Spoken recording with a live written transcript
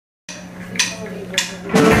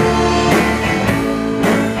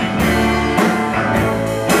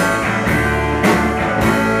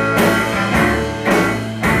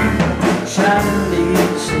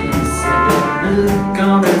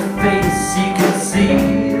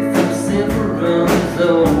see from several runs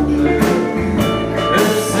over. Her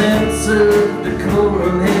sense of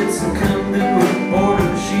decorum had succumbed to a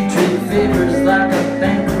boredom. She traded favors like a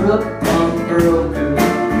bankrupt pawnbroker.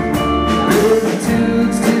 The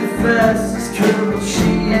tubes too fast as trouble she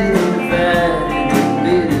had invited and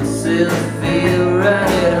made itself feel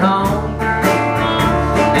right at home.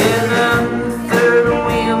 And I'm the third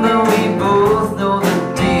wheel, but we both know the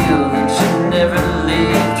deal, that she never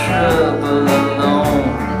leave trouble alone.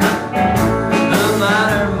 The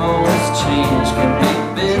minor-most change can make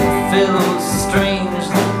bedfellows strange.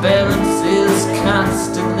 The balance is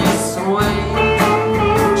constantly swayed.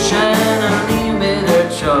 Shine on you made her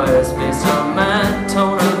choice based on my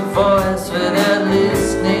tone of voice without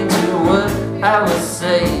listening to what I was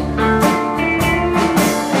saying.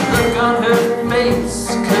 Look on her face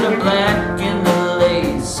could have blackened the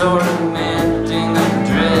lace, ornamenting the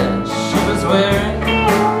dress she was wearing.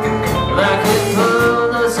 Like it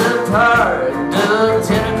pulled us apart till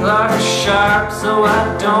 10 o'clock sharp, so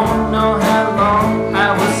I don't know how long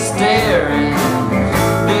I was staring.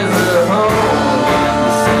 There's a hole in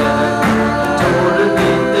the center, a door to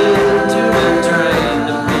be built to the drain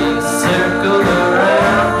to be circled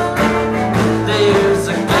around. There's a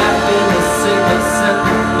gap in the sickness and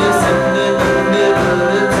the missing in the middle.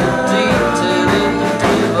 It's a detail in the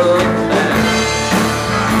devil back.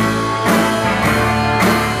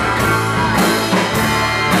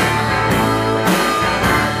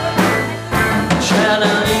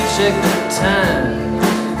 Channeling checked the time,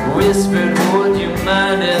 whispered, would you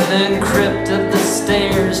mind, and then crept up the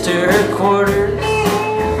stairs to her quarters.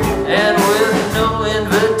 And with no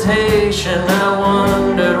invitation, I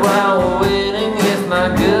wondered while waiting if my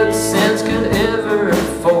good sense could ever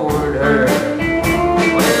afford her.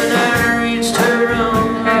 When I reached her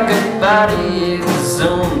room like a body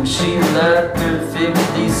exhumed, she looked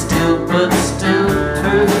perfectly still, but still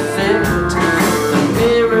perfect. The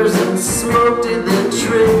mirrors and smoke did the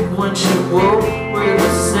trick when she woke with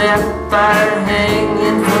a sapphire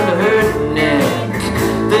hanging from her neck.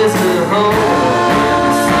 There's a hole in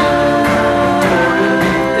the center, door to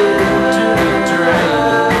be built to the drain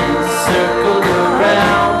to be circled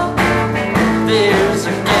around. There's a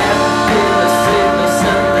gap in the signal,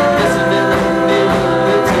 something missing in the middle.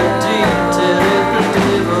 It's a detail that the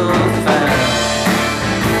devil found.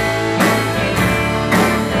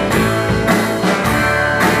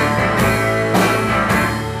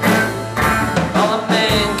 All a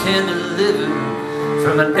man can deliver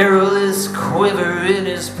from an arrowless quiver in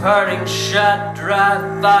his parting shot, dry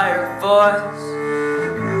fire voice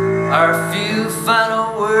are a few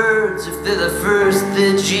final words. If they're the first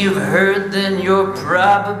that you've heard, then you're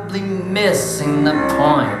probably missing the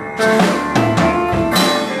point.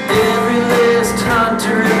 Every last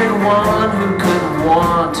hunter, everyone who could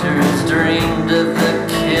want her, has dreamed of the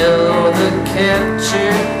kill or the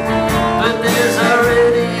capture. But there's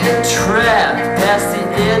already a trap past the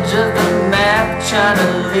edge of the map. Trying to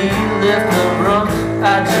leave, left the room, I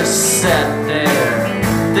just sat there.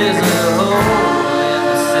 There's a hole in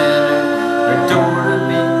the center, a door to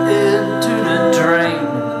be into the drain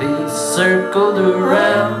to be circled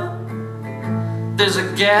around. There's a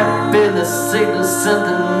gap in the signal,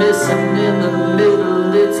 something missing in the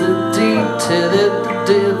middle. It's a detail that the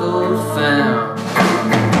devil found.